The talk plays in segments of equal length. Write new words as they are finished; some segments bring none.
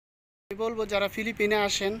আমি বলবো যারা ফিলিপিনে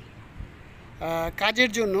আসেন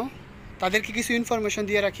কাজের জন্য তাদেরকে কিছু ইনফরমেশন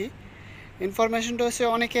দিয়ে রাখি। ইনফরমেশনটা হচ্ছে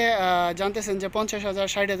অনেকে জানতেছেন যে 50,000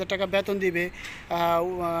 60,000 টাকা বেতন দিবে,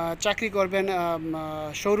 চাকরি করবেন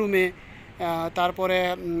শোরুমে, তারপরে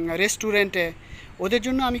রেস্টুরেন্টে। ওদের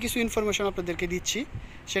জন্য আমি কিছু ইনফরমেশন আপনাদেরকে দিচ্ছি,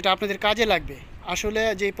 সেটা আপনাদের কাজে লাগবে। আসলে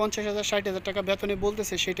যে 50,000 60,000 টাকা বেতনে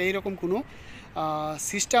বলতেছে সেটা এরকম কোনো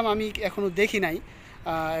সিস্টেম আমি এখনও দেখি নাই।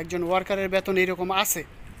 একজন ওয়ার্কারের বেতন এরকম আছে।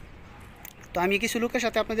 তো আমি কিছু লোকের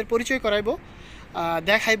সাথে আপনাদের পরিচয় করাইবো,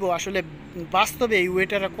 দেখাইবো আসলে বাস্তবে এই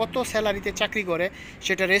ওয়েটাররা কত স্যালারিতে চাকরি করে।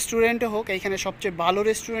 সেটা রেস্টুরেন্টে হোক, এইখানে সবচেয়ে ভালো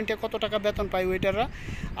রেস্টুরেন্টে কত টাকা বেতন পায় ওয়েটাররা,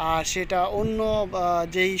 আর সেটা অন্য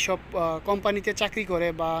যেই সব কোম্পানিতে চাকরি করে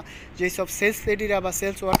বা যেই সব সেলস লেডিরা বা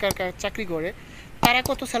সেলস ওয়ার্কার চাকরি করে তারা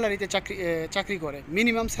কত স্যালারিতে চাকরি করে।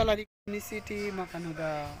 Minimum salary city মাকানুদা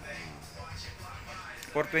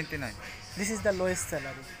 429. This is the lowest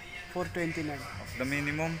salary 429 The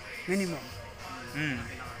minimum. Minimum.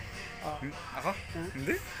 Ako?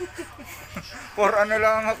 Hindi. 4 ano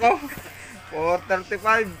lang ako.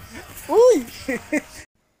 435. We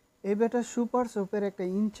এই বেটা সুপার শপের একটা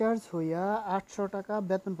ইনচার্জ হইয়া 800 টাকা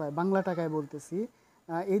বেতন পায়, বাংলা টাকায় বলতেছি।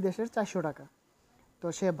 এই দেশের 400 টাকা। তো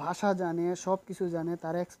সে ভাষা জানে, সব কিছু জানে,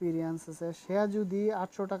 তার এক্সপিরিয়েন্স আছে। সে যদি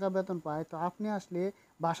 800 টাকা বেতন পায়, তো আপনি আসলে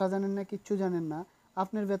ভাষা জানেন না, কিচ্ছু জানেন না,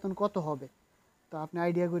 আপনার বেতন কত হবে? তো আপনি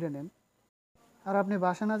আইডিয়া করে নেন। আর আপনি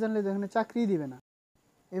ভাষা না জানলে তো এখানে চাকরিই দিবে না।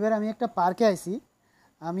 এবার আমি একটা পার্কে আইছি,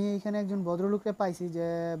 আমি এখানে একজন ভদ্রলোককে পাইছি যে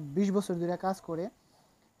 20 বছর ধরে কাজ করে।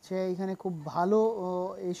 সে এখানে খুব ভালো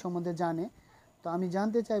এই সম্বন্ধে জানে। তো আমি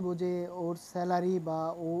জানতে চাইবো যে ওর স্যালারি বা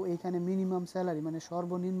ও এখানে মিনিমাম স্যালারি মানে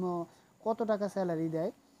সর্বনিম্ন কত টাকা স্যালারি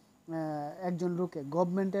দেয় একজন লোকে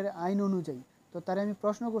গভর্নমেন্টের আইন অনুযায়ী। তো তারে আমি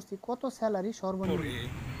প্রশ্ন করছি কত স্যালারি সর্বনিম্ন।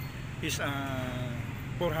 Is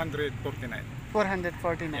 449.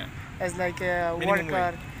 449 Yeah. as like a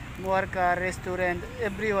Minimum worker restaurant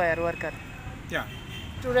everywhere worker Yeah.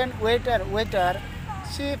 student waiter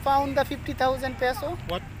she found the 50,000 peso.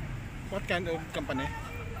 What kind of company?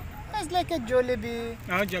 It's like a Jollibee,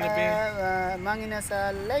 Jollibee.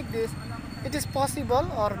 Manginasal, like this. It is possible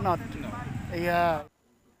or not? No. Yeah.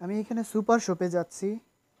 আমি এখানে super শপে যাচ্ছি,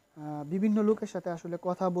 বিভিন্ন লোকের সাথে আসলে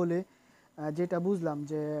কথা বলে যেটা বুঝলাম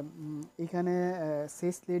যে এখানে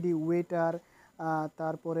সেলস লেডি, ওয়েটার,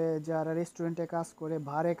 তারপরে যারা রেস্টুরেন্টে কাজ করে,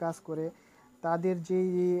 বারে কাজ করে, তাদের যেই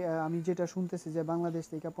আমি যেটা শুনতেছি যে বাংলাদেশ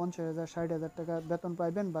থেকে 50,000 60,000 টাকা বেতন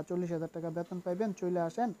পাইবেন বা 40,000 টাকা বেতন পাইবেন, চলে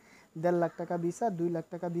আসেন, 1.5 লাখ টাকা ভিসা, 2 লাখ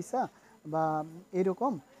টাকা ভিসা বা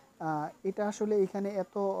এরকম। এটা আসলে এখানে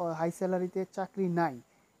এত হাই স্যালারিতে চাকরি নাই,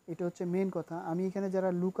 এটা হচ্ছে মেন কথা। আমি এখানে যারা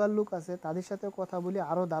লোকাল লোক আছে তাদের সাথে কথা বলি,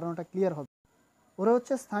 আরও ধারণাটা ক্লিয়ার হবে। ওরা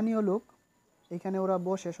হচ্ছে স্থানীয় লোক, এখানে ওরা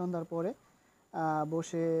বসে সন্ধ্যার পরে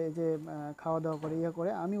বসে যে খাওয়া দাওয়া করে ইয়ে করে।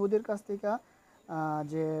 আমি ওদের কাছ থেকে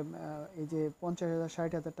যে এই যে 50,000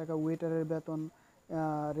 60,000 টাকা ওয়েটারের বেতন,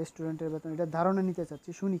 রেস্টুরেন্টের বেতন, এটা ধারণা নিতে চাচ্ছি,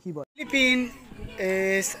 শুনি কি বলে। Philippines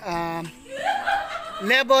is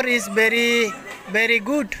labor is very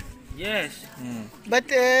good. Yes. But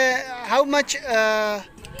how much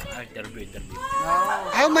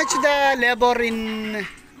how much the labor in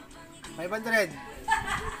 500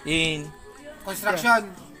 In construction.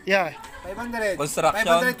 yeah 500 Construction.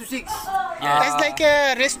 500 to 6. as like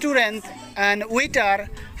a restaurant and waiter,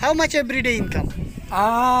 how much everyday income?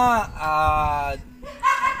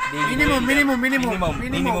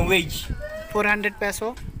 Minimum wage. 400 peso.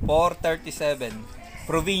 437.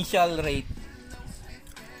 Provincial rate.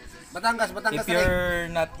 Batangas If rate. you're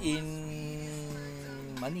not in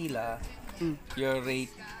Manila, your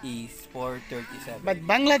rate is 437. But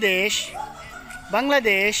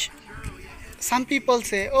Bangladesh, some people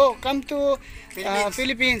say, oh, come to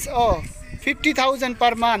Philippines, oh, 50,000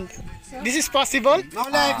 per month. This is possible? No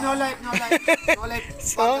life, no life, no life. No life.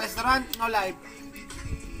 So? Restaurant, no life.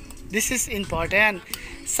 This is important.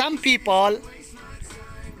 Some people,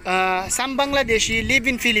 some Bangladeshi live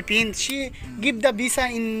in Philippines. She give the visa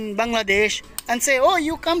in Bangladesh and say, oh,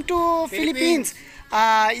 you come to Philippines.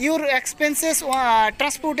 Your expenses,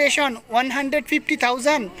 transportation,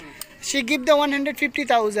 150,000. She give the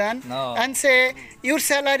 150,000 No. and say your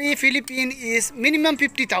salary Philippine is minimum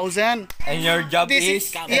 50,000. And your job This is?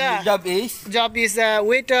 is- And yeah. your job is? Job is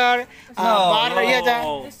waiter, bar.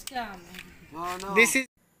 No, no. This is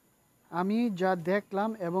আমি যা দেখলাম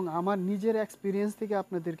এবং আমার নিজের experience থেকে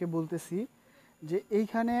আপনাদেরকে বলতেছি যে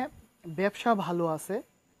এইখানে ব্যবসা ভালো আছে,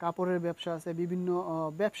 কাপড়ের ব্যবসা আছে, বিভিন্ন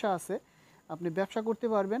ব্যবসা আছে, আপনি ব্যবসা করতে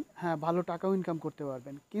পারবেন, হ্যাঁ ভালো টাকাও ইনকাম করতে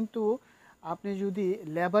পারবেন। কিন্তু আপনি যদি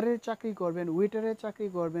লেবারের চাকরি করবেন, ওয়েটারের চাকরি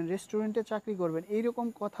করবেন, রেস্টুরেন্টে চাকরি করবেন, এইরকম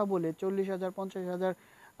কথা বলে 40,000 50,000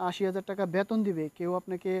 80,000 টাকা বেতন দিবে, কেউ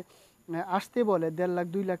আপনাকে আসতে বলে 1.5 লাখ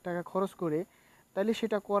 2 লাখ টাকা খরচ করে, তাহলে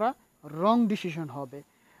সেটা করা রং ডিসিশন হবে।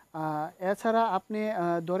 এছাড়া আপনি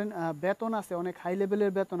ধরেন বেতন আছে, অনেক হাই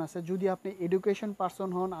লেভেলের বেতন আছে, যদি আপনি এডুকেশন পারসন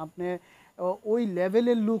হন, আপনি ওই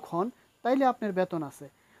লেভেলের লোক হন, তাইলে আপনার বেতন আছে,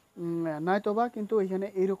 নয়তোবা কিন্তু এখানে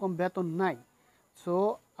এইরকম বেতন নাই। সো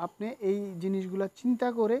আপনি এই জিনিসগুলো চিন্তা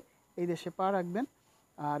করে এই দেশে পা রাখবেন।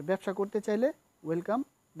 আর ব্যবসা করতে চাইলে ওয়েলকাম,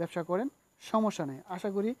 ব্যবসা করেন, সমস্যা নেই। আশা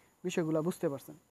করি বিষয়গুলো বুঝতে পারছেন।